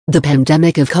The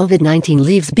pandemic of COVID-19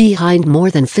 leaves behind more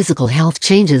than physical health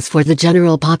changes for the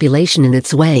general population in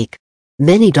its wake.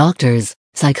 Many doctors,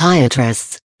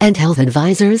 psychiatrists, and health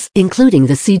advisors, including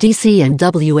the CDC and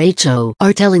WHO,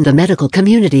 are telling the medical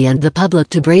community and the public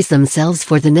to brace themselves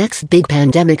for the next big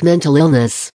pandemic: mental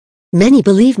illness. Many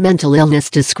believe mental illness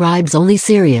describes only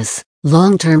serious,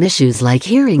 long-term issues like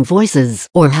hearing voices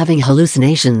or having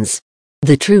hallucinations.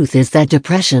 The truth is that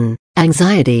depression,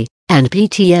 anxiety, and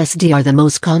PTSD are the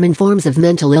most common forms of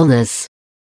mental illness.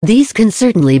 These can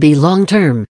certainly be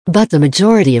long-term, but the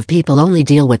majority of people only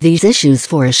deal with these issues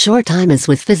for a short time, as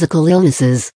with physical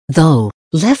illnesses, though,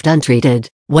 left untreated,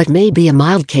 what may be a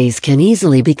mild case can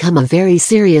easily become a very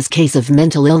serious case of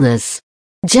mental illness.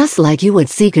 Just like you would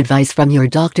seek advice from your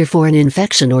doctor for an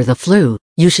infection or the flu,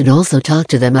 you should also talk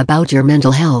to them about your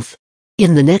mental health.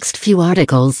 In the next few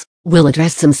articles, we'll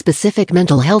address some specific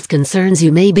mental health concerns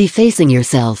you may be facing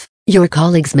yourself, your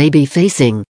colleagues may be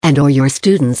facing, and/or your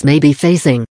students may be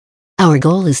facing. Our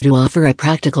goal is to offer a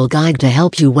practical guide to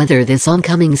help you weather this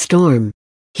oncoming storm.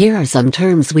 Here are some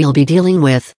terms we'll be dealing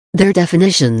with, their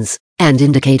definitions, and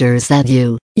indicators that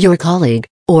you, your colleague,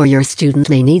 or your student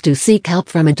may need to seek help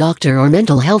from a doctor or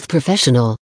mental health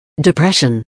professional.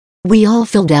 Depression. We all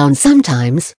feel down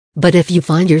sometimes, but if you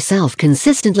find yourself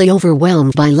consistently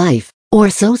overwhelmed by life, or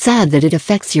so sad that it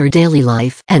affects your daily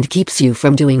life and keeps you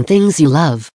from doing things you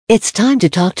love, it's time to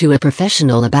talk to a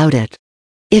professional about it.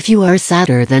 If you are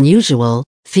sadder than usual,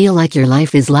 feel like your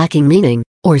life is lacking meaning,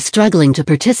 or struggling to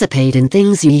participate in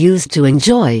things you used to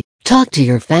enjoy, talk to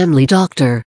your family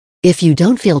doctor. If you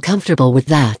don't feel comfortable with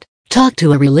that, talk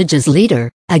to a religious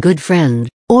leader, a good friend,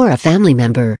 or a family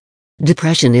member.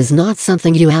 Depression is not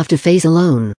something you have to face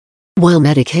alone. While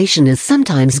medication is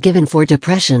sometimes given for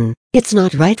depression, it's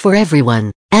not right for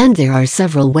everyone, and there are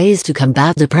several ways to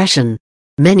combat depression.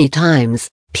 Many times,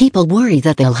 people worry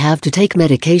that they'll have to take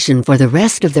medication for the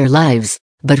rest of their lives,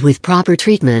 but with proper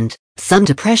treatment, some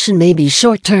depression may be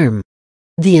short-term.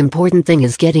 The important thing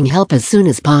is getting help as soon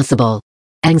as possible.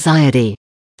 Anxiety.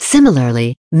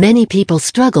 Similarly, many people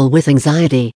struggle with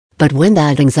anxiety, but when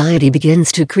that anxiety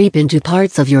begins to creep into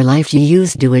parts of your life you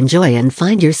used to enjoy and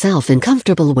find yourself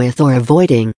uncomfortable with or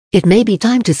avoiding, it may be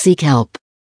time to seek help.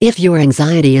 If your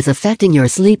anxiety is affecting your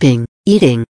sleeping,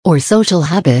 eating, or social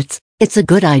habits, it's a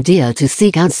good idea to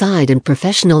seek outside and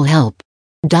professional help.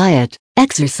 Diet,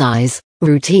 exercise,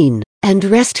 routine, and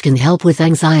rest can help with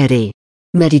anxiety.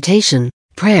 Meditation,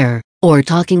 prayer, or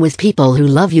talking with people who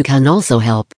love you can also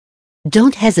help.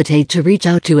 Don't hesitate to reach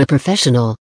out to a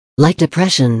professional. Like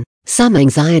depression, some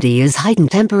anxiety is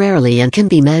heightened temporarily and can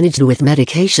be managed with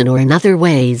medication or in other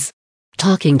ways.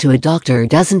 Talking to a doctor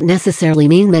doesn't necessarily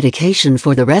mean medication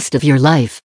for the rest of your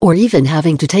life, or even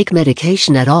having to take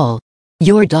medication at all.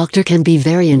 Your doctor can be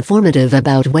very informative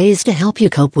about ways to help you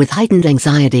cope with heightened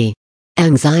anxiety.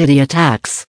 Anxiety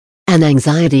attacks. An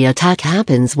anxiety attack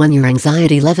happens when your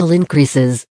anxiety level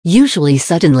increases, usually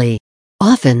suddenly.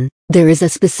 Often, there is a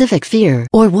specific fear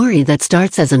or worry that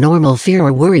starts as a normal fear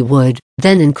or worry would,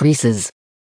 then increases.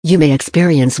 You may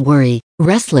experience worry,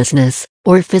 restlessness,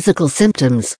 or physical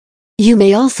symptoms. You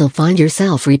may also find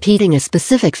yourself repeating a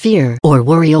specific fear or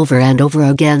worry over and over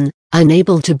again,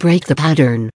 unable to break the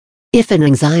pattern. If an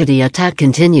anxiety attack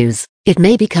continues, it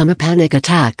may become a panic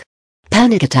attack.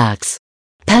 Panic attacks.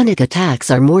 Panic attacks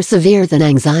are more severe than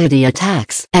anxiety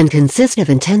attacks and consist of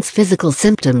intense physical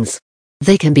symptoms.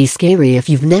 They can be scary if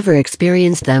you've never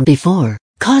experienced them before,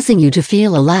 causing you to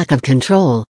feel a lack of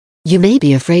control. You may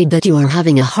be afraid that you are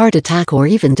having a heart attack or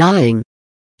even dying.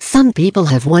 Some people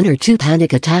have 1 or 2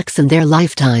 panic attacks in their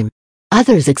lifetime.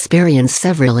 Others experience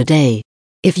several a day.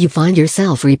 If you find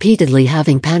yourself repeatedly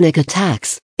having panic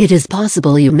attacks, it is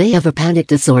possible you may have a panic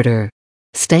disorder.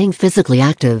 Staying physically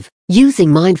active,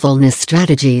 using mindfulness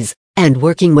strategies, and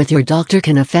working with your doctor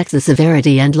can affect the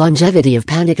severity and longevity of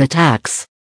panic attacks.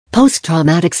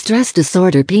 Post-traumatic stress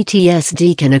disorder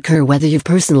 (PTSD) can occur whether you've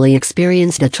personally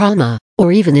experienced a trauma,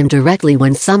 or even indirectly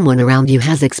when someone around you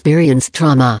has experienced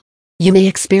trauma. You may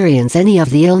experience any of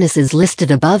the illnesses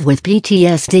listed above with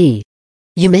PTSD.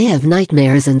 You may have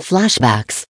nightmares and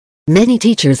flashbacks. Many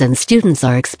teachers and students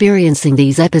are experiencing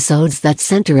these episodes that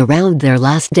center around their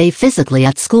last day physically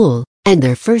at school, and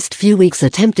their first few weeks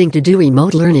attempting to do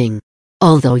remote learning.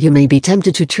 Although you may be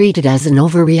tempted to treat it as an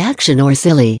overreaction or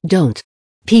silly, don't.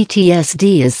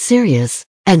 PTSD is serious,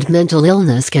 and mental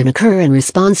illness can occur in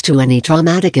response to any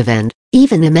traumatic event,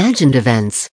 even imagined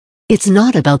events. It's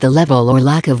not about the level or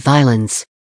lack of violence.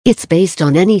 It's based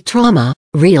on any trauma,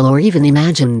 real or even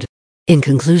imagined. In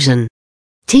conclusion,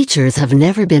 teachers have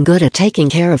never been good at taking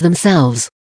care of themselves.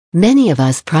 Many of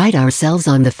us pride ourselves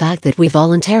on the fact that we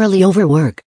voluntarily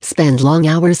overwork, Spend long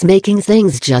hours making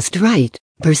things just right,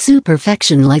 pursue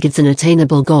perfection like it's an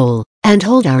attainable goal, and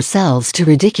hold ourselves to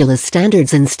ridiculous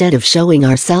standards instead of showing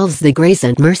ourselves the grace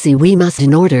and mercy we must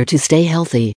in order to stay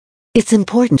healthy. It's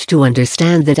important to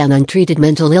understand that an untreated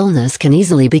mental illness can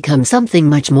easily become something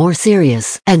much more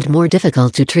serious and more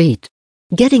difficult to treat.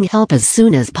 Getting help as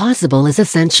soon as possible is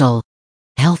essential.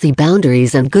 Healthy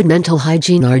boundaries and good mental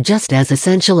hygiene are just as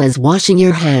essential as washing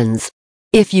your hands.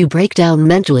 If you break down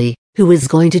mentally, who is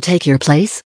going to take your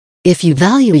place? If you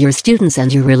value your students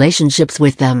and your relationships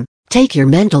with them, take your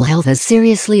mental health as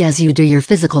seriously as you do your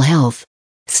physical health.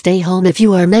 Stay home if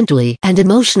you are mentally and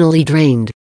emotionally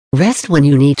drained. Rest when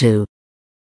you need to.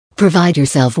 Provide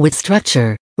yourself with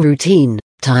structure, routine,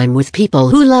 time with people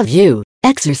who love you,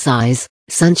 exercise,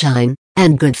 sunshine,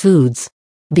 and good foods.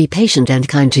 Be patient and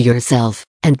kind to yourself,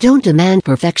 and don't demand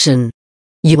perfection.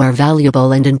 You are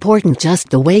valuable and important just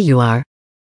the way you are.